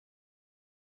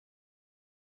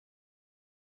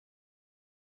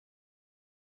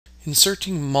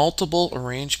Inserting multiple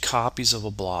arranged copies of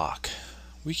a block.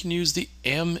 We can use the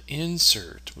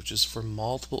M-insert, which is for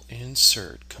multiple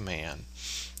insert command,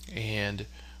 and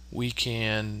we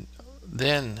can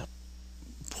then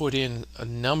put in a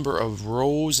number of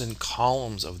rows and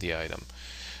columns of the item.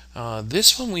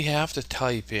 This one we have to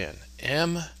type in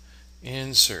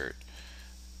M-insert,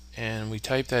 and we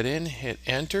type that in, hit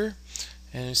enter,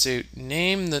 and we say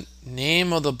name the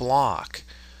name of the block.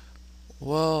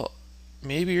 Well,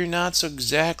 maybe you're not so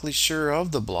exactly sure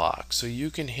of the block, so you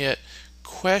can hit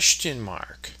question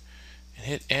mark and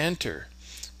hit enter,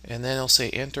 and then it'll say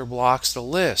enter blocks to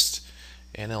list,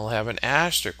 and it'll have an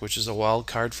asterisk, which is a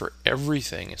wildcard for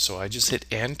everything. So I just hit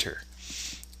enter,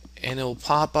 and it'll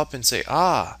pop up and say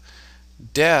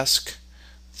desk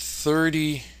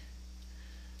 30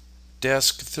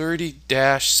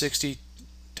 60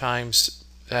 times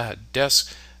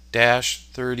desk dash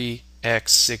 30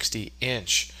 x 60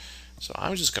 inch. So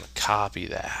I'm just going to copy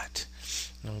that.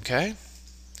 Okay,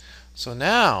 so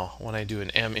now when I do an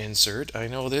M insert, I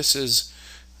know this is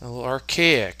a little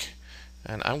archaic,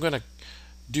 and I'm going to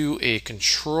do a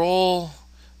control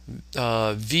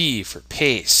V for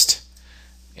paste,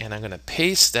 and I'm going to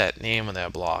paste that name of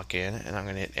that block in, and I'm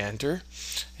going to hit enter,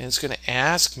 and it's going to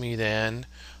ask me then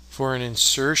for an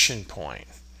insertion point,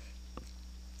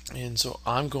 and so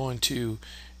I'm going to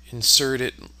insert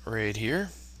it right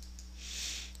here,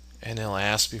 and it'll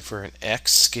ask me for an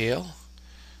X scale,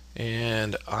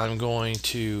 and I'm going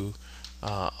to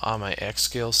on my X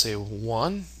scale say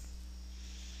 1,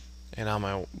 and on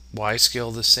my Y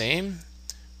scale the same.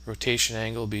 Rotation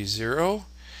angle be 0.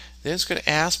 Then it's going to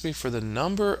ask me for the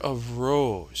number of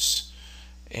rows,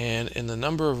 and in the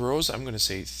number of rows I'm going to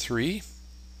say 3,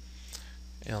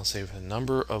 and I'll say for the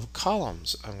number of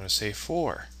columns I'm going to say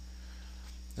 4.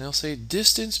 And I'll say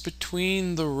distance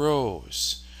between the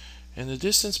rows, and the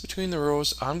distance between the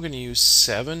rows I'm going to use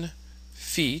 7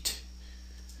 feet,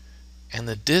 and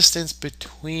the distance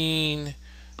between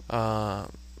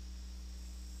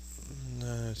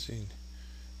let's see,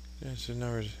 there's a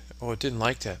number. Oh, it didn't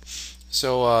like that.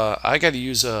 So I got to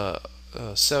use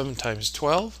 7 times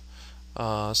 12,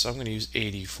 so I'm going to use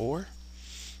 84.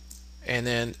 And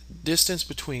then distance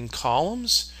between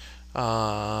columns,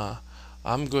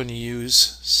 I'm going to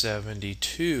use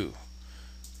 72.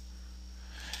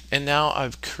 And now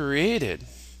I've created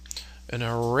an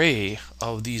array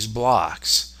of these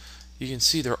blocks. You can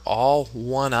see they're all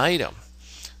one item.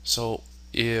 So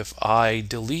if I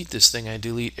delete this thing, I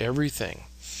delete everything.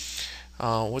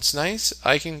 What's nice,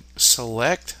 I can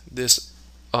select this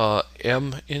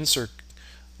M insert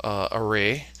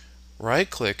array, right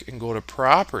click and go to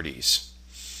properties,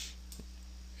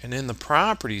 and in the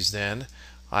properties then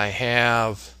I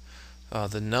have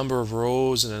the number of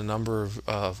rows and the number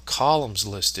of columns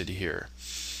listed here.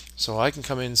 So I can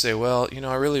come in and say, well,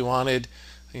 I really wanted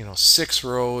 6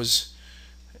 rows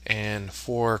and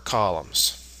 4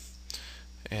 columns,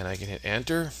 and I can hit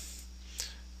enter,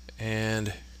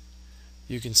 and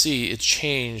you can see it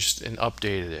changed and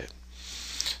updated it.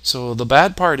 So the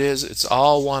bad part is it's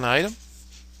all one item,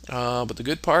 but the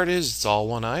good part is it's all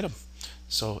one item.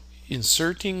 So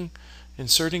inserting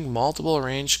multiple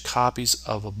arranged copies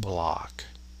of a block.